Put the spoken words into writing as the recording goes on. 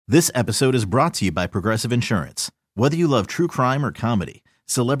This episode is brought to you by Progressive Insurance. Whether you love true crime or comedy,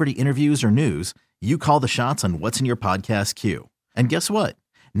 celebrity interviews or news, you call the shots on what's in your podcast queue. And guess what?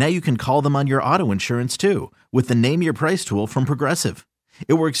 Now you can call them on your auto insurance too with the Name Your Price tool from Progressive.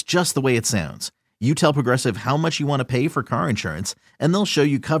 It works just the way it sounds. You tell Progressive how much you want to pay for car insurance, and they'll show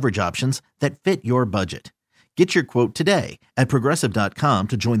you coverage options that fit your budget. Get your quote today at Progressive.com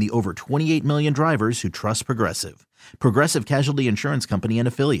to join the over 28 million drivers who trust Progressive. Progressive Casualty Insurance Company and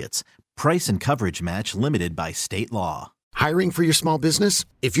Affiliates. Price and coverage match limited by state law. Hiring for your small business?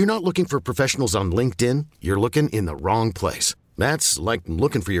 If you're not looking for professionals on LinkedIn, you're looking in the wrong place. That's like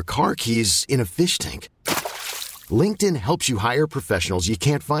looking for your car keys in a fish tank. LinkedIn helps you hire professionals you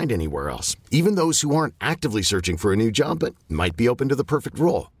can't find anywhere else, even those who aren't actively searching for a new job but might be open to the perfect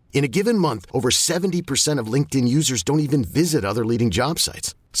role. In a given month, over 70% of LinkedIn users don't even visit other leading job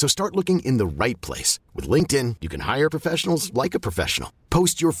sites. So start looking in the right place. With LinkedIn, you can hire professionals like a professional.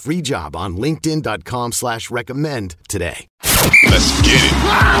 Post your free job on linkedin.com/recommend today. Let's get it.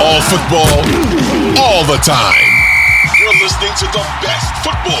 All football, all the time. You're listening to the best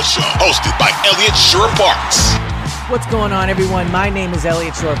football show hosted by Elliott Shore-Parks. What's going on, everyone? My name is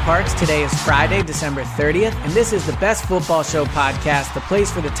Elliott Shore-Parks. Today is Friday, December 30th, and this is the Best Football Show podcast, the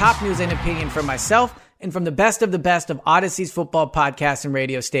place for the top news and opinion from myself and from the best of Odyssey's football podcasts and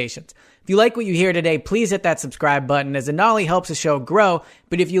radio stations. If you like what you hear today, please hit that subscribe button, as it not only helps the show grow,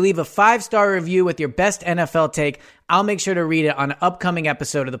 but if you leave a 5-star review with your best NFL take, I'll make sure to read it on an upcoming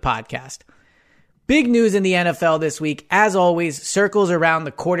episode of the podcast. Big news in the NFL this week, as always, circles around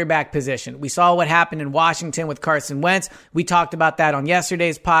the quarterback position. We saw what happened in Washington with Carson Wentz. We talked about that on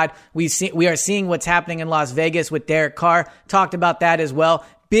yesterday's pod. We are seeing what's happening in Las Vegas with Derek Carr. Talked about that as well.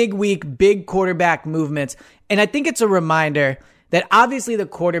 Big week, big quarterback movements. And I think it's a reminder that obviously the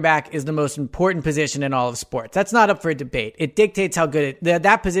quarterback is the most important position in all of sports. That's not up for debate. It dictates how good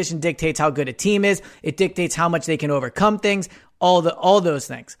that position dictates how good a team is. It dictates how much they can overcome things, all those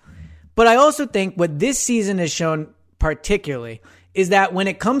things. But I also think what this season has shown particularly is that when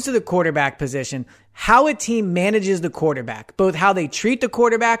it comes to the quarterback position, how a team manages the quarterback, both how they treat the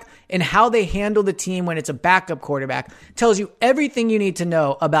quarterback and how they handle the team when it's a backup quarterback, tells you everything you need to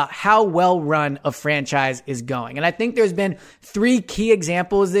know about how well run a franchise is going. And I think there's been 3 key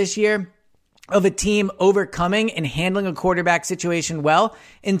examples this year of a team overcoming and handling a quarterback situation well,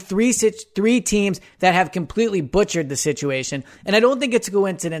 and three teams that have completely butchered the situation. And I don't think it's a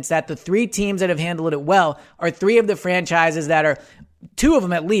coincidence that the 3 teams that have handled it well are 3 of the franchises that are, 2 of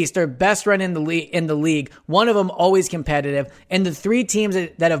them at least, are best run in the league. One of them always competitive. And the 3 teams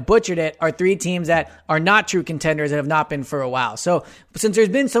that have butchered it are 3 teams that are not true contenders and have not been for a while. So since there's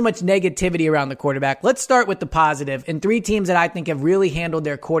been so much negativity around the quarterback, let's start with the positive. And 3 teams that I think have really handled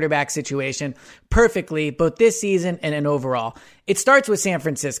their quarterback situation perfectly, both this season and overall. It starts with San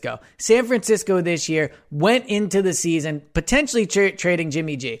Francisco. San Francisco this year went into the season potentially trading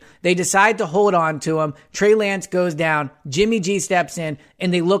Jimmy G. They decide to hold on to him. Trey Lance goes down. Jimmy G steps in,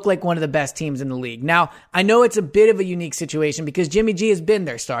 and they look like one of the best teams in the league. Now, I know it's a bit of a unique situation because Jimmy G has been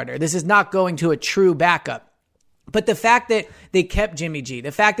their starter. This is not going to a true backup. But the fact that they kept Jimmy G,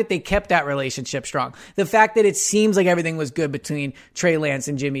 the fact that they kept that relationship strong, the fact that it seems like everything was good between Trey Lance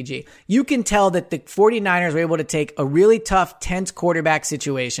and Jimmy G, you can tell that the 49ers were able to take a really tough, tense quarterback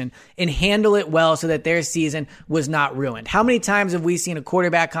situation and handle it well so that their season was not ruined. How many times have we seen a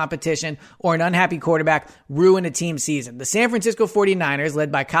quarterback competition or an unhappy quarterback ruin a team's season? The San Francisco 49ers,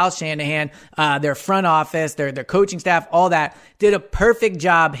 led by Kyle Shanahan, their front office, their coaching staff, all that, did a perfect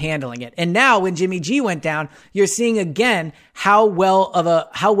job handling it. And now when Jimmy G went down, you're seeing again how well of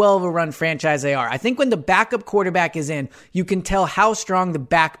a run franchise they are. I think when the backup quarterback is in, you can tell how strong the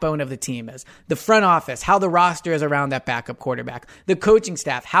backbone of the team is. The front office, how the roster is around that backup quarterback. The coaching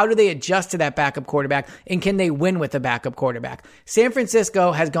staff, how do they adjust to that backup quarterback, and can they win with a backup quarterback? San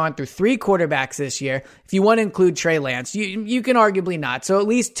Francisco has gone through 3 quarterbacks this year. If you want to include Trey Lance, you can arguably not. So at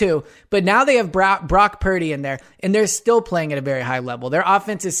least 2. But now they have Brock Purdy in there, and they're still playing at a very high level. Their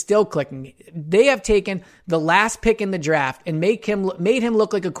offense is still clicking. They have taken the last pick in the draft and made him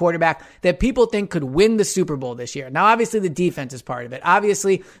look like a quarterback that people think could win the Super Bowl this year. Now, obviously, the defense is part of it.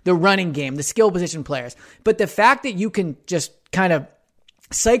 Obviously, the running game, the skill position players. But the fact that you can just kind of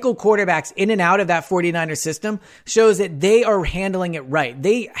cycle quarterbacks in and out of that 49er system shows that they are handling it right.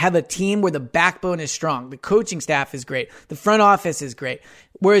 They have a team where the backbone is strong. The coaching staff is great. The front office is great.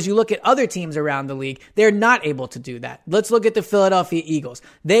 Whereas you look at other teams around the league, they're not able to do that. Let's look at the Philadelphia Eagles.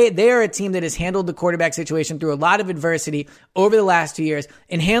 They are a team that has handled the quarterback situation through a lot of adversity over the last 2 years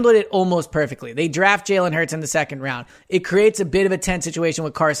and handled it almost perfectly. They draft Jalen Hurts in the second round. It creates a bit of a tense situation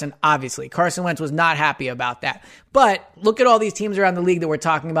with Carson, obviously. Carson Wentz was not happy about that. But look at all these teams around the league that were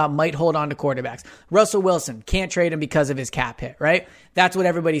talking about might hold on to quarterbacks. Russell Wilson, can't trade him because of his cap hit, right? That's what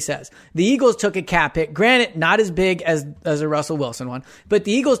everybody says. The Eagles took a cap hit, granted not as big as a Russell Wilson one, but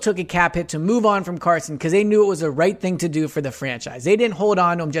the Eagles took a cap hit to move on from Carson because they knew it was the right thing to do for the franchise. They didn't hold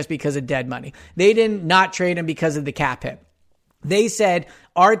on to him just because of dead money. They didn't not trade him because of the cap hit. They said,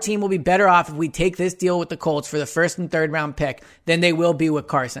 our team will be better off if we take this deal with the Colts for the first and third round pick than they will be with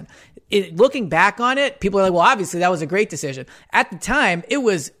Carson. Looking back on it, people are like, well, obviously that was a great decision. At the time, it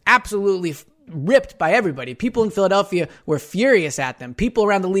was absolutely ripped by everybody. People in Philadelphia were furious at them. People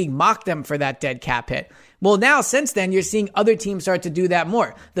around the league mocked them for that dead cap hit. Well, now, since then, you're seeing other teams start to do that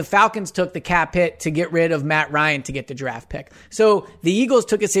more. The Falcons took the cap hit to get rid of Matt Ryan to get the draft pick. So the Eagles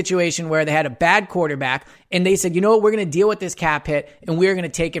took a situation where they had a bad quarterback, and they said, you know what, we're going to deal with this cap hit, and we're going to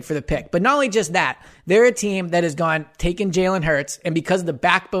take it for the pick. But not only just that, they're a team that has taken Jalen Hurts, and because of the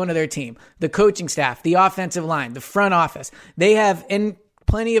backbone of their team, the coaching staff, the offensive line, the front office, they have, in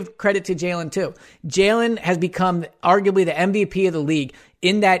plenty of credit to Jalen too. Jalen has become arguably the MVP of the league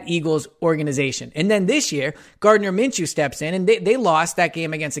in that Eagles organization. And then this year, Gardner Minshew steps in, and they lost that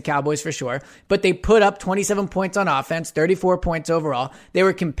game against the Cowboys for sure, but they put up 27 points on offense, 34 points overall. They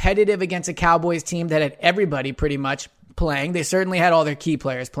were competitive against a Cowboys team that had everybody pretty much playing. They certainly had all their key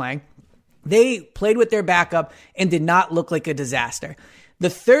players playing. They played with their backup and did not look like a disaster. The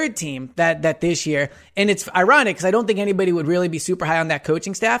third team that this year, and it's ironic because I don't think anybody would really be super high on that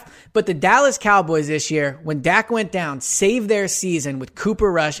coaching staff, but the Dallas Cowboys this year, when Dak went down, saved their season with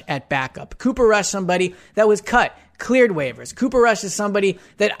Cooper Rush at backup. Cooper Rush, somebody that was cut, cleared waivers. Cooper Rush is somebody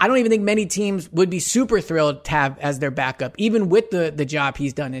that I don't even think many teams would be super thrilled to have as their backup, even with the job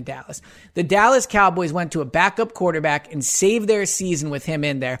he's done in Dallas. The Dallas Cowboys went to a backup quarterback and saved their season with him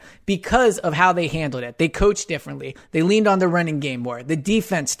in there because of how they handled it. They coached differently. They leaned on the running game more. The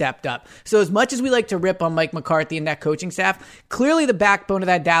defense stepped up. So as much as we like to rip on Mike McCarthy and that coaching staff, clearly the backbone of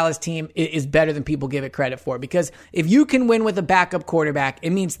that Dallas team is better than people give it credit for, because if you can win with a backup quarterback, it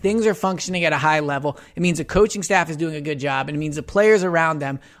means things are functioning at a high level. It means the coaching staff is doing a good job, and it means the players around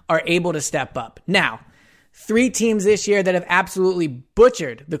them are able to step up. Now, 3 teams this year that have absolutely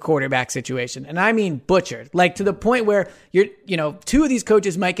butchered the quarterback situation. And I mean butchered, like to the point where 2 of these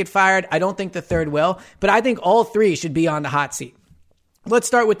coaches might get fired. I don't think the third will, but I think all 3 should be on the hot seat. Let's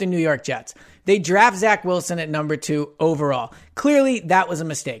start with the New York Jets. They draft Zach Wilson at number 2 overall. Clearly, that was a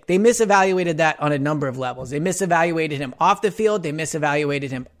mistake. They misevaluated that on a number of levels. They misevaluated him off the field. They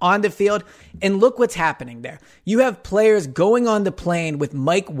misevaluated him on the field. And look what's happening there. You have players going on the plane with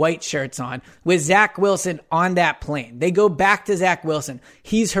Mike White shirts on, with Zach Wilson on that plane. They go back to Zach Wilson.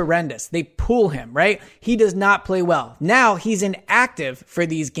 He's horrendous. They pull him, right? He does not play well. Now he's inactive for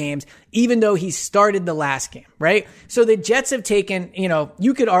these games, even though he started the last game, right? So the Jets have taken,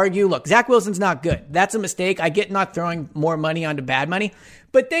 you could argue, look, Zach Wilson's not good. That's a mistake. I get not throwing more money onto bad money,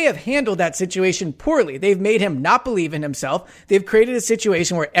 but they have handled that situation poorly. They've made him not believe in himself. They've created a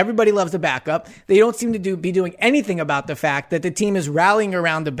situation where everybody loves the backup. They don't seem to be doing anything about the fact that the team is rallying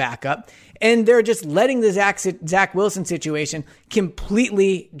around the backup, and they're just letting the Zach Wilson situation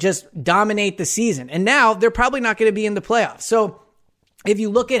completely just dominate the season. And now they're probably not going to be in the playoffs. So if you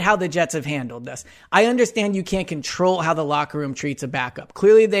look at how the Jets have handled this, I understand you can't control how the locker room treats a backup.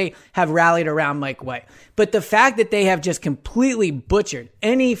 Clearly, they have rallied around Mike White. But the fact that they have just completely butchered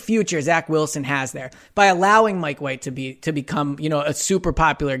any future Zach Wilson has there by allowing Mike White to become, a super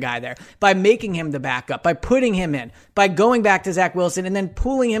popular guy there, by making him the backup, by putting him in, by going back to Zach Wilson and then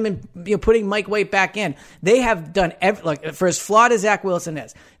pulling him and putting Mike White back in, they have done for as flawed as Zach Wilson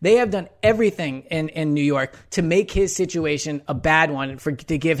is, they have done everything in New York to make his situation a bad one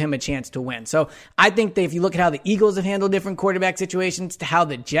to give him a chance to win. So I think that if you look at how the Eagles have handled different quarterback situations to how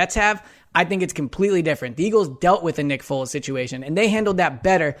the Jets have, I think it's completely different. The Eagles dealt with a Nick Foles situation, and they handled that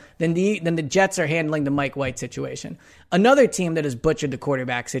better than the Jets are handling the Mike White situation. Another team that has butchered the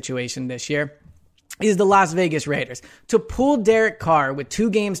quarterback situation this year is the Las Vegas Raiders. To pull Derek Carr with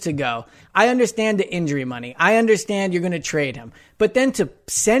 2 games to go, I understand the injury money. I understand you're going to trade him. But then to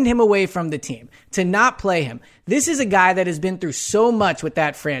send him away from the team, to not play him, this is a guy that has been through so much with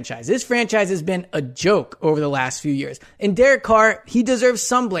that franchise. This franchise has been a joke over the last few years. And Derek Carr, he deserves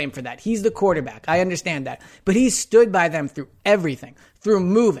some blame for that. He's the quarterback. I understand that. But he stood by them through everything, through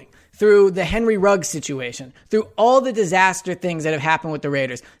moving, through the Henry Ruggs situation, through all the disaster things that have happened with the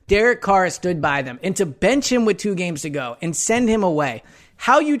Raiders. Derek Carr stood by them. And to bench him with 2 games to go and send him away,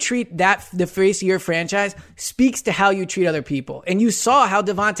 How you treat the face of your franchise speaks to how you treat other people. And you saw how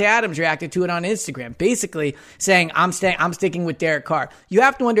Davante Adams reacted to it on Instagram, basically saying, I'm sticking with Derek Carr. You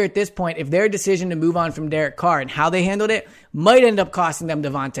have to wonder at this point if their decision to move on from Derek Carr and how they handled it might end up costing them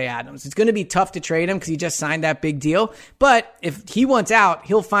Davante Adams. It's going to be tough to trade him because he just signed that big deal. But if he wants out,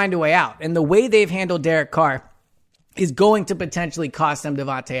 he'll find a way out. And the way they've handled Derek Carr is going to potentially cost them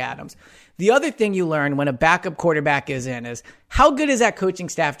Davante Adams. The other thing you learn when a backup quarterback is in is how good is that coaching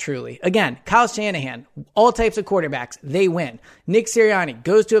staff truly? Again, Kyle Shanahan, all types of quarterbacks, they win. Nick Sirianni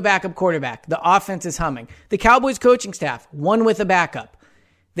goes to a backup quarterback. The offense is humming. The Cowboys coaching staff won with a backup.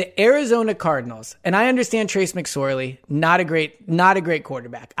 The Arizona Cardinals, and I understand Trace McSorley, not a great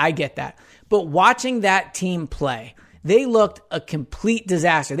quarterback. I get that. But watching that team play, they looked a complete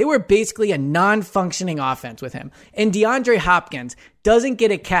disaster. They were basically a non-functioning offense with him. And DeAndre Hopkins doesn't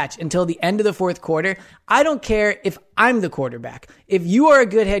get a catch until the end of the fourth quarter. I don't care if I'm the quarterback. If you are a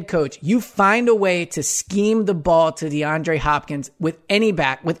good head coach, you find a way to scheme the ball to DeAndre Hopkins with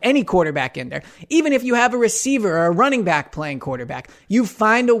any quarterback in there. Even if you have a receiver or a running back playing quarterback, you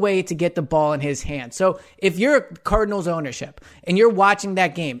find a way to get the ball in his hands. So if you're Cardinals ownership and you're watching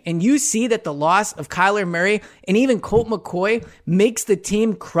that game and you see that the loss of Kyler Murray and even Colt McCoy makes the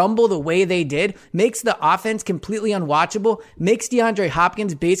team crumble the way they did, makes the offense completely unwatchable, makes DeAndre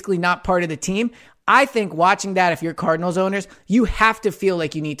Hopkins basically not part of the team, I think watching that, if you're Cardinals owners, you have to feel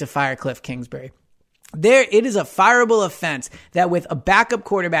like you need to fire Cliff Kingsbury. It is a fireable offense that with a backup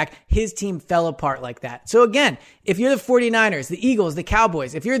quarterback, his team fell apart like that. So again, if you're the 49ers, the Eagles, the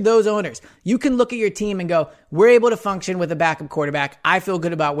Cowboys, if you're those owners, you can look at your team and go, we're able to function with a backup quarterback. I feel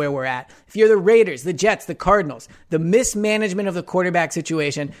good about where we're at. If you're the Raiders, the Jets, the Cardinals, the mismanagement of the quarterback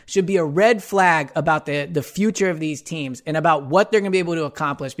situation should be a red flag about the future of these teams and about what they're going to be able to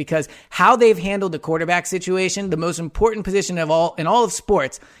accomplish, because how they've handled the quarterback situation, the most important position in all of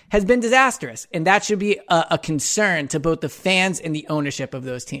sports, has been disastrous. And that should be a concern to both the fans and the ownership of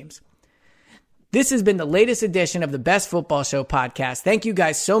those teams. This has been the latest edition of the Best Football Show podcast. Thank you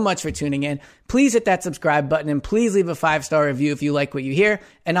guys so much for tuning in. Please hit that subscribe button and please leave a 5-star review if you like what you hear.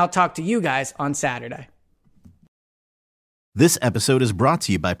 And I'll talk to you guys on Saturday. This episode is brought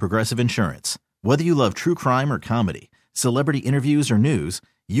to you by Progressive Insurance. Whether you love true crime or comedy, celebrity interviews or news,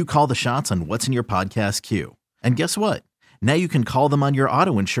 you call the shots on what's in your podcast queue. And guess what? Now you can call them on your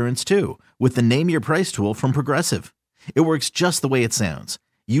auto insurance too with the Name Your Price tool from Progressive. It works just the way it sounds.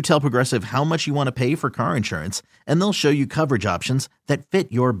 You tell Progressive how much you want to pay for car insurance, and they'll show you coverage options that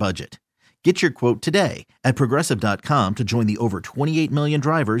fit your budget. Get your quote today at Progressive.com to join the over 28 million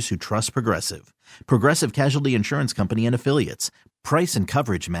drivers who trust Progressive. Progressive Casualty Insurance Company and Affiliates. Price and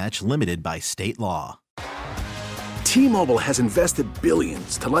coverage match limited by state law. T-Mobile has invested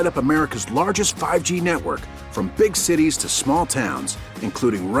billions to light up America's largest 5G network, from big cities to small towns,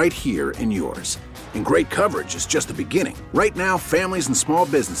 including right here in yours. And great coverage is just the beginning. Right now, families and small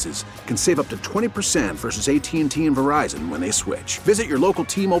businesses can save up to 20% versus AT&T and Verizon when they switch. Visit your local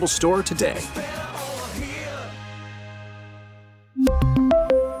T-Mobile store today.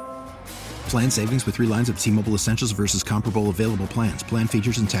 Plan savings with 3 lines of T-Mobile Essentials versus comparable available plans. Plan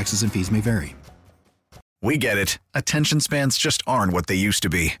features and taxes and fees may vary. We get it. Attention spans just aren't what they used to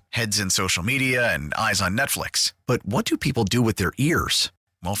be. Heads in social media and eyes on Netflix. But what do people do with their ears?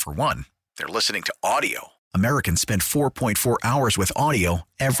 Well, for one, they're listening to audio. Americans spend 4.4 hours with audio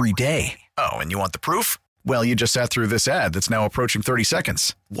every day. Oh, and you want the proof? Well, you just sat through this ad that's now approaching 30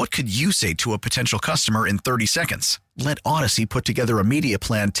 seconds. What could you say to a potential customer in 30 seconds? Let Odyssey put together a media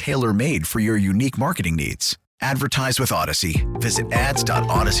plan tailor-made for your unique marketing needs. Advertise with Odyssey. Visit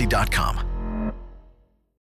ads.odyssey.com.